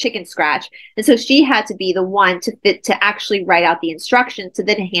was like chicken scratch, and so she had to be the one to actually write out the instructions to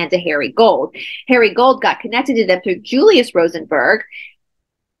then hand to Harry Gold. Harry Gold got connected to them through Julius Rosenberg,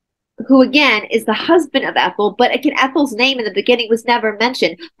 who again is the husband of Ethel, but again, Ethel's name in the beginning was never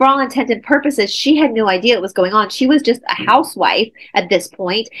mentioned. For all intents and purposes, she had no idea what was going on. She was just a housewife at this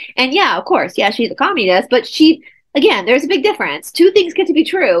point. And yeah, of course, yeah, she's a communist, but again, there's a big difference. Two things get to be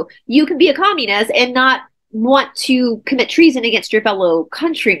true. You can be a communist and not want to commit treason against your fellow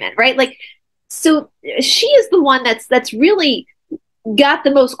countrymen, right? Like, so she is the one that's really got the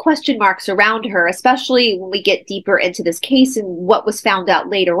most question marks around her, especially when we get deeper into this case and what was found out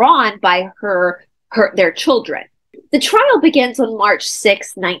later on by their children. The trial begins on March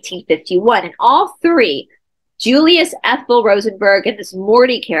 6, 1951, and all three, Julius, Ethel Rosenberg, and this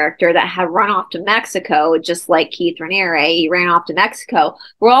Morty character that had run off to Mexico, just like Keith Raniere, he ran off to Mexico,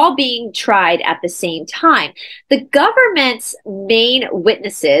 were all being tried at the same time. The government's main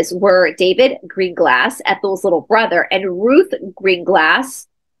witnesses were David Greenglass, Ethel's little brother, and Ruth Greenglass,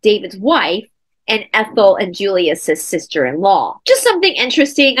 David's wife, and Ethel and Julius's sister-in-law. Just something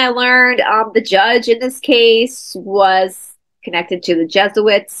interesting I learned, the judge in this case was connected to the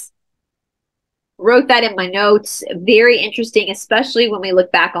Jesuits. Wrote that in my notes. Very interesting, especially when we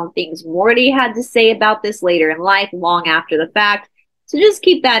look back on things Morty had to say about this later in life, long after the fact. So just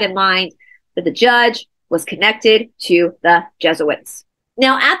keep that in mind, that the judge was connected to the Jesuits.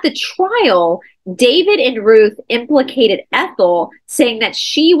 Now, at the trial, David and Ruth implicated Ethel, saying that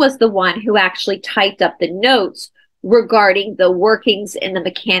she was the one who actually typed up the notes regarding the workings and the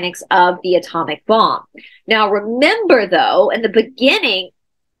mechanics of the atomic bomb. Now, remember, though, in the beginning,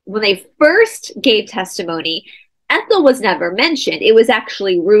 when they first gave testimony, Ethel was never mentioned. It was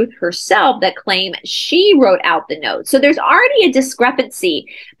actually Ruth herself that claimed she wrote out the notes. So there's already a discrepancy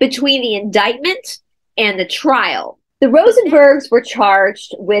between the indictment and the trial. The Rosenbergs were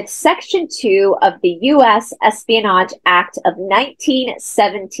charged with Section 2 of the U.S. Espionage Act of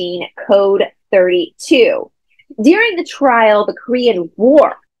 1917, Code 32. During the trial, the Korean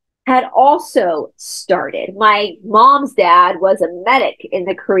War had also started. My mom's dad was a medic in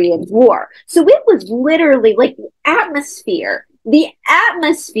the Korean War. So it was literally like the atmosphere the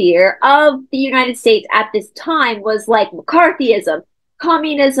atmosphere of the United States at this time was like McCarthyism,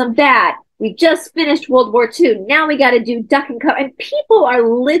 communism bad. We just finished World War II. Now we got to do duck and cover. And people are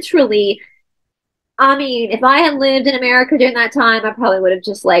literally, I mean, if I had lived in America during that time, I probably would have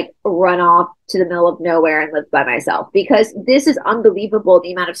just like run off to the middle of nowhere and lived by myself, because this is unbelievable,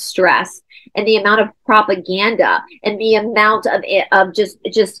 the amount of stress and the amount of propaganda and the amount of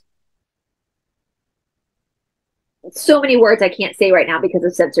just so many words I can't say right now because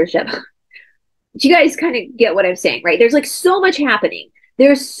of censorship. But you guys kind of get what I'm saying, right? There's like so much happening.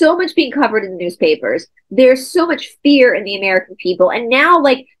 There's so much being covered in the newspapers. There's so much fear in the American people. And now,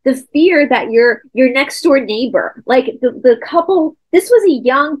 like, the fear that your next door neighbor, like the couple, this was a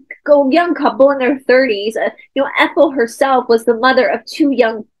young couple in their 30s. Ethel herself was the mother of two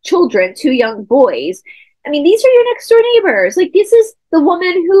young children, two young boys. I mean, these are your next door neighbors. Like, this is the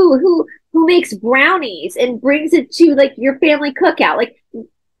woman who makes brownies and brings it to like your family cookout. Like,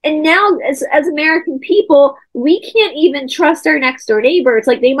 and now as American people, we can't even trust our next door neighbors.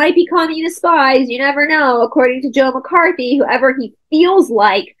 Like, they might be communist spies. You never know. According to Joe McCarthy, whoever he feels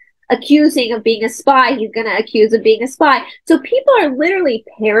like accusing of being a spy, he's going to accuse of being a spy. So people are literally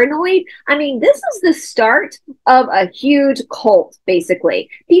paranoid. I mean, this is the start of a huge cult, basically.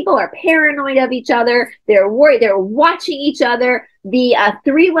 People are paranoid of each other. They're worried. They're watching each other. The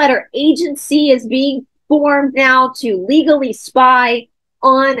three-letter agency is being formed now to legally spy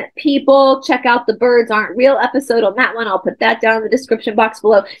on people. Check out the Birds Aren't Real episode on that one. I'll put that down in the description box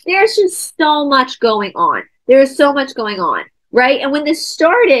below. There's just so much going on. There's so much going on, right? And when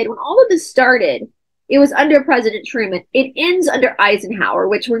all of this started, it was under President Truman. It ends under Eisenhower,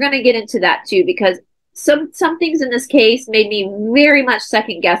 which we're going to get into that too, because some things in this case made me very much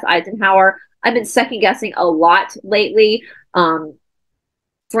second guess Eisenhower. I've been second guessing a lot lately.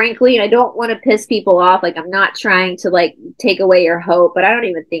 Frankly, I don't want to piss people off. Like, I'm not trying to like take away your hope, but I don't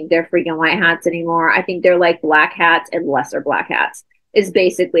even think they're freaking white hats anymore. I think they're like black hats and lesser black hats is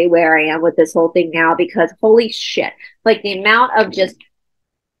basically where I am with this whole thing now, because holy shit, like the amount of just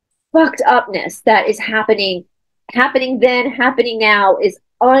fucked upness that is happening then, happening now is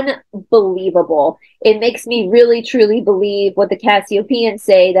unbelievable. It makes me really truly believe what the Cassiopeians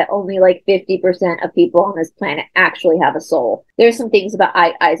say, that only like 50% of people on this planet actually have a soul. There's some things about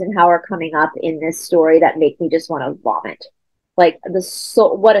Eisenhower coming up in this story that make me just want to vomit. Like,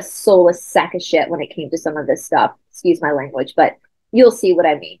 what a soulless sack of shit when it came to some of this stuff. Excuse my language, but you'll see what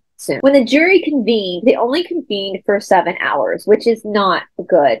I mean soon. When the jury convened, they only convened for 7 hours, which is not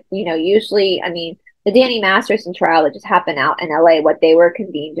good. Usually, I mean, the Danny Masterson trial that just happened out in LA, what they were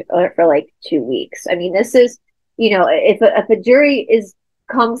convened for like 2 weeks. I mean, this is, if a jury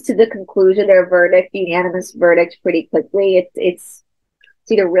comes to the conclusion, their verdict, unanimous verdict, pretty quickly, it's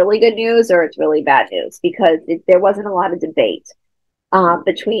either really good news or it's really bad news, because there wasn't a lot of debate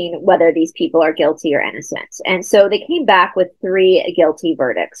between whether these people are guilty or innocent. And so they came back with 3 guilty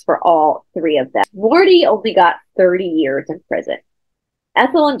verdicts for all 3 of them. Morty only got 30 years in prison.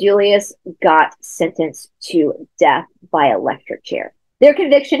 Ethel and Julius got sentenced to death by electric chair. Their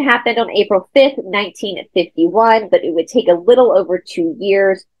conviction happened on April 5th, 1951, but it would take a little over 2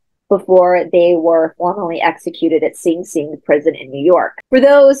 years before they were formally executed at Sing Sing prison in New York. For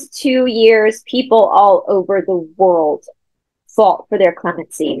those 2 years, people all over the world fought for their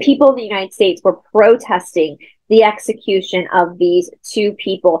clemency. People in the United States were protesting the execution of these 2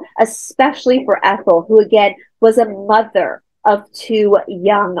 people, especially for Ethel, who again was a mother of 2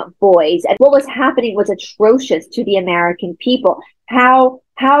 young boys. And what was happening was atrocious to the American people. How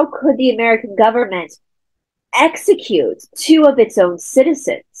could the American government execute 2 of its own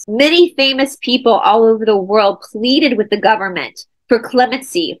citizens? Many famous people all over the world pleaded with the government for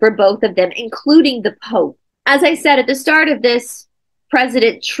clemency for both of them, including the Pope. As I said at the start of this,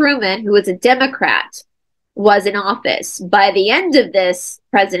 President Truman, who was a Democrat, was in office. By the end of this,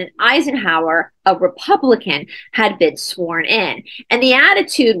 President Eisenhower, a Republican, had been sworn in. And the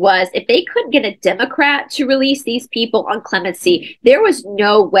attitude was, if they couldn't get a Democrat to release these people on clemency, there was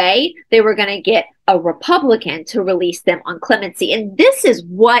no way they were going to get a Republican to release them on clemency. And this is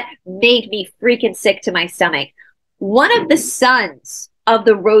what made me freaking sick to my stomach. One of the sons of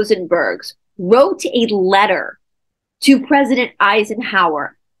the Rosenbergs wrote a letter to President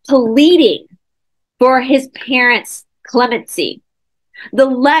Eisenhower pleading for his parents' clemency. The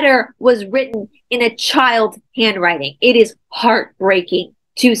letter was written in a child's handwriting. It is heartbreaking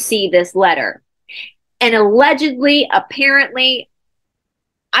to see this letter. And allegedly, apparently,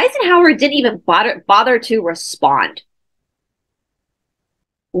 Eisenhower didn't even bother to respond.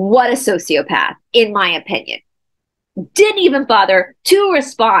 What a sociopath, in my opinion. Didn't even bother to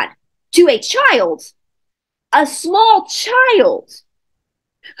respond to a child a small child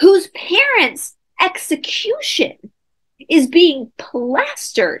whose parents' execution is being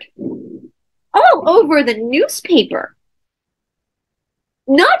plastered all over the newspaper.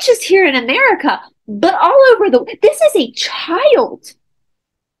 Not just here in America, but all over this is a child.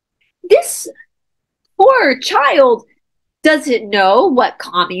 This poor child doesn't know what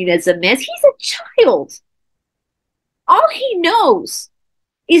communism is. He's a child. All he knows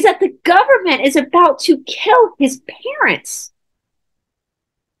is that the government is about to kill his parents.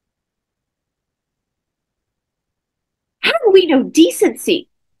 How do we know decency?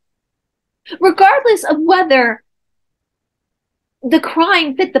 Regardless of whether the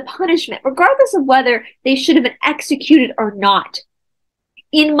crime fit the punishment, regardless of whether they should have been executed or not.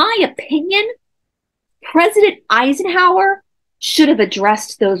 In my opinion, President Eisenhower should have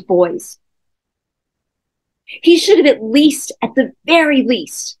addressed those boys. He should have at least, at the very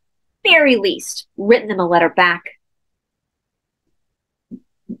least, written them a letter back.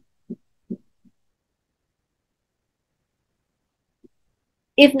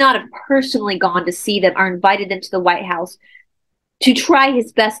 If not, have personally gone to see them or invited them to the White House to try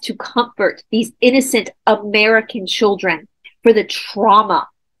his best to comfort these innocent American children for the trauma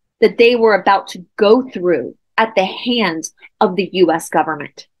that they were about to go through at the hands of the U.S.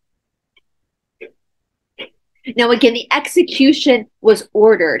 government. Now, again, the execution was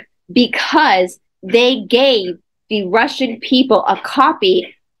ordered because they gave the Russian people a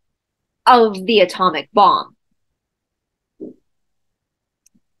copy of the atomic bomb.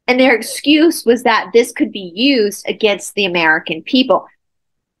 And their excuse was that this could be used against the American people.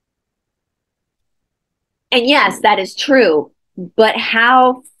 And yes, that is true. But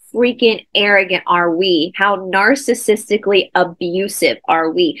how freaking arrogant are we? How narcissistically abusive are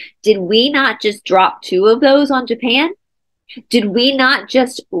we? Did we not just drop 2 of those on Japan? Did we not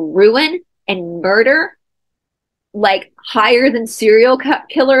just ruin and murder, like higher than serial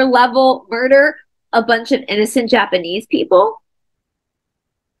killer level murder, a bunch of innocent Japanese people?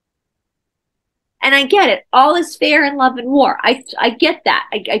 And I get it. All is fair in love and war. I get that.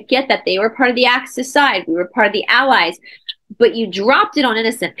 I get that. They were part of the Axis side. We were part of the Allies. But you dropped it on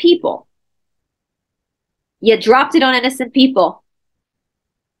innocent people. You dropped it on innocent people.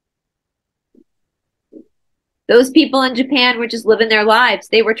 Those people in Japan were just living their lives.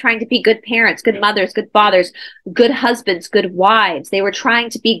 They were trying to be good parents, good mothers, good fathers, good husbands, good wives. They were trying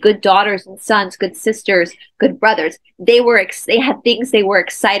to be good daughters and sons, good sisters, good brothers. They had things they were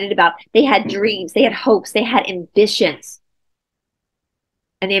excited about. They had dreams. They had hopes. They had ambitions.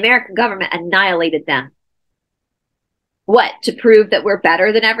 And the American government annihilated them. What? To prove that we're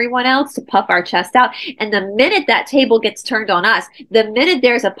better than everyone else? To puff our chest out? And the minute that table gets turned on us, the minute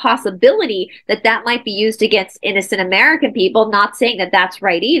there's a possibility that that might be used against innocent American people, not saying that that's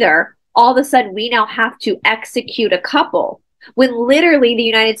right either, all of a sudden we now have to execute a couple when literally the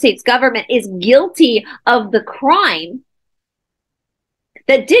United States government is guilty of the crime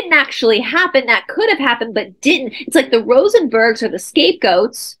that didn't actually happen, that could have happened but didn't. It's like the Rosenbergs are the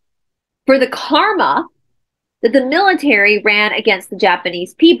scapegoats for the karma that the military ran against the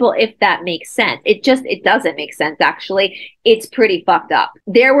Japanese people, if that makes sense. It doesn't make sense, actually. It's pretty fucked up.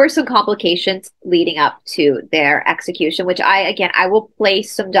 There were some complications leading up to their execution, which I will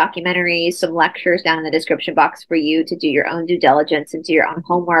place some documentaries, some lectures down in the description box for you to do your own due diligence and do your own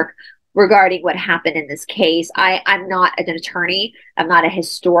homework regarding what happened in this case. I'm not an attorney. I'm not a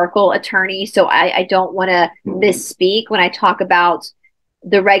historical attorney, so I don't want to misspeak when I talk about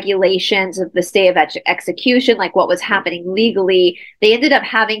the regulations of the stay of execution, like what was happening legally. They ended up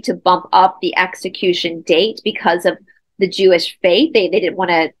having to bump up the execution date because of the Jewish faith. They didn't want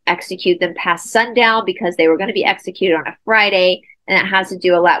to execute them past sundown because they were going to be executed on a Friday. And it has to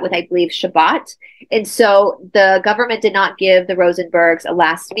do a lot with, I believe, Shabbat. And so the government did not give the Rosenbergs a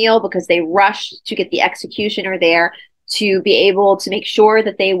last meal because they rushed to get the executioner there to be able to make sure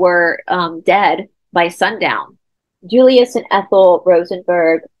that they were dead by sundown. Julius and Ethel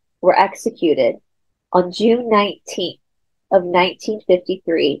Rosenberg were executed on June 19th of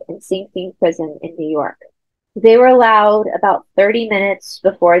 1953 in Sing Sing Prison in New York. They were allowed about 30 minutes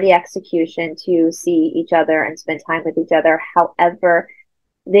before the execution to see each other and spend time with each other. However,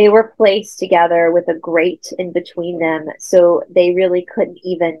 they were placed together with a grate in between them, so they really couldn't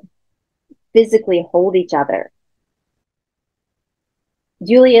even physically hold each other.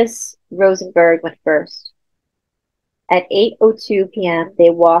 Julius Rosenberg went first. At 8:02 p.m., they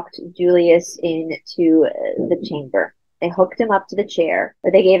walked Julius into the chamber. They hooked him up to the chair,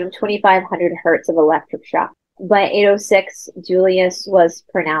 or they gave him 2,500 hertz of electric shock. By 8:06, Julius was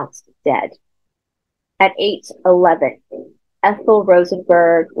pronounced dead. At 8:11, Ethel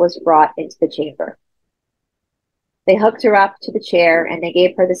Rosenberg was brought into the chamber. They hooked her up to the chair and they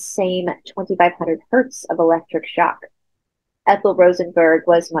gave her the same 2,500 hertz of electric shock. Ethel Rosenberg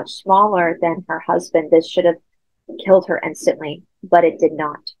was much smaller than her husband. This should have killed her instantly, but it did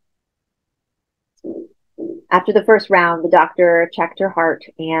not. After the first round, the doctor checked her heart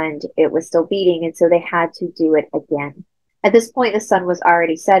and it was still beating, and so they had to do it again. At this point, the sun was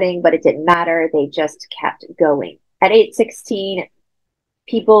already setting, but it didn't matter. They just kept going. At 8:16,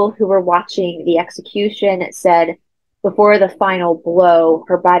 people who were watching the execution said before the final blow,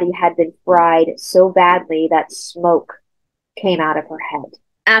 her body had been fried so badly that smoke came out of her head.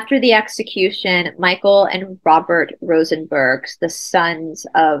 After the execution, Michael and Robert Rosenbergs, the sons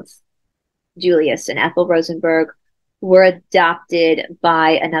of Julius and Ethel Rosenberg, were adopted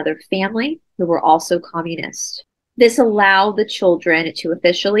by another family who were also communists. This allowed the children to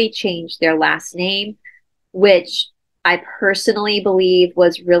officially change their last name, which I personally believe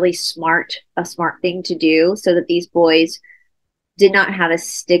was really smart, a smart thing to do, so that these boys did not have a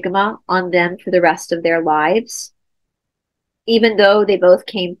stigma on them for the rest of their lives. Even though they both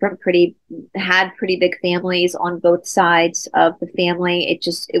came from had pretty big families on both sides of the family, it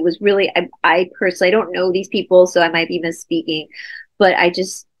was really, I personally, I don't know these people, so I might be misspeaking, but I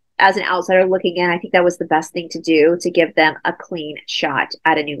just, as an outsider looking in, I think that was the best thing to do, to give them a clean shot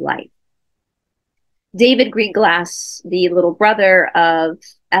at a new life. David Greenglass, the little brother of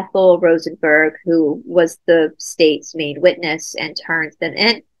Ethel Rosenberg, who was the state's main witness and turned them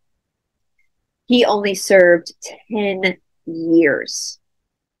in, he only served 10 years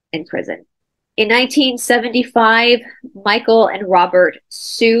in prison. In 1975, Michael and Robert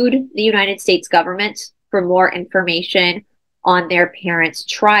sued the United States government for more information on their parents'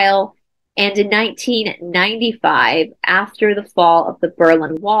 trial. And in 1995, after the fall of the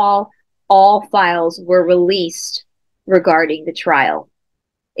Berlin Wall, all files were released regarding the trial.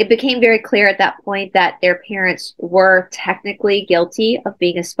 It became very clear at that point that their parents were technically guilty of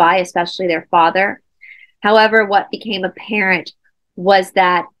being a spy, especially their father. However, what became apparent was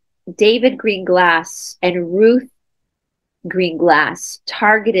that David Greenglass and Ruth Greenglass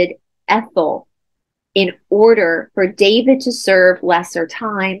targeted Ethel in order for David to serve lesser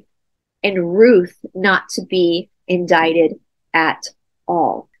time and Ruth not to be indicted at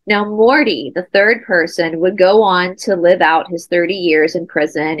all. Now, Morty, the third person, would go on to live out his 30 years in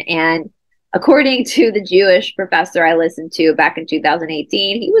prison. And according to the Jewish professor I listened to back in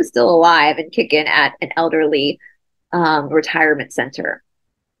 2018, he was still alive and kicking at an elderly retirement center.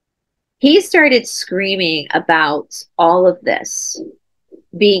 He started screaming about all of this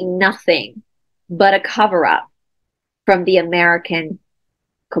being nothing but a cover-up from the American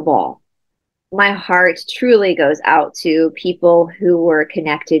cabal. My heart truly goes out to people who were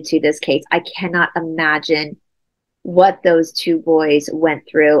connected to this case. I cannot imagine what those two boys went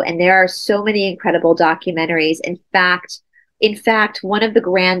through. And there are so many incredible documentaries. In fact, one of the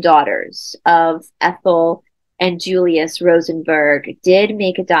granddaughters of Ethel and Julius Rosenberg did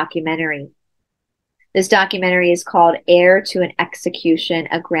make a documentary. This documentary is called Heir to an Execution,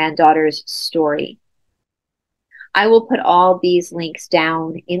 A Granddaughter's Story. I will put all these links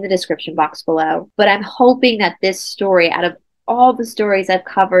down in the description box below, but I'm hoping that this story, out of all the stories I've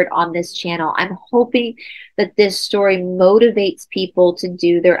covered on this channel, I'm hoping that this story motivates people to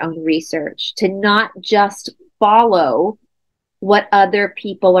do their own research, to not just follow what other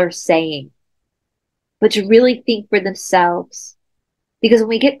people are saying, but to really think for themselves. Because when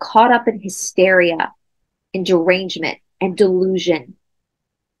we get caught up in hysteria and derangement and delusion,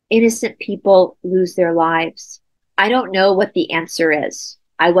 innocent people lose their lives. I don't know what the answer is.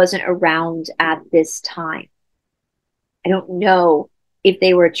 I wasn't around at this time. I don't know if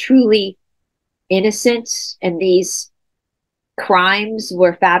they were truly innocent and these crimes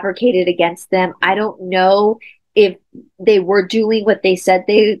were fabricated against them. I don't know if they were doing what they said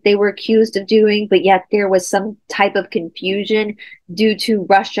they were accused of doing, but yet there was some type of confusion due to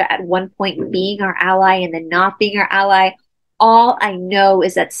Russia at one point being our ally and then not being our ally. All I know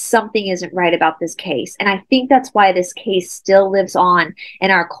is that something isn't right about this case. And I think that's why this case still lives on in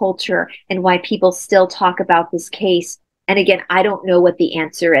our culture and why people still talk about this case. And again, I don't know what the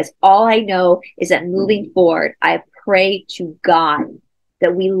answer is. All I know is that moving forward, I pray to God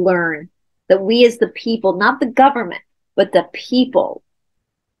that we learn, that we as the people, not the government, but the people,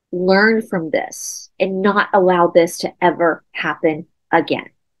 learn from this and not allow this to ever happen again.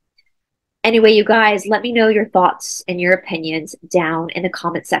 Anyway, you guys, let me know your thoughts and your opinions down in the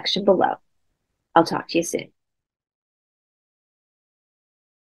comment section below. I'll talk to you soon.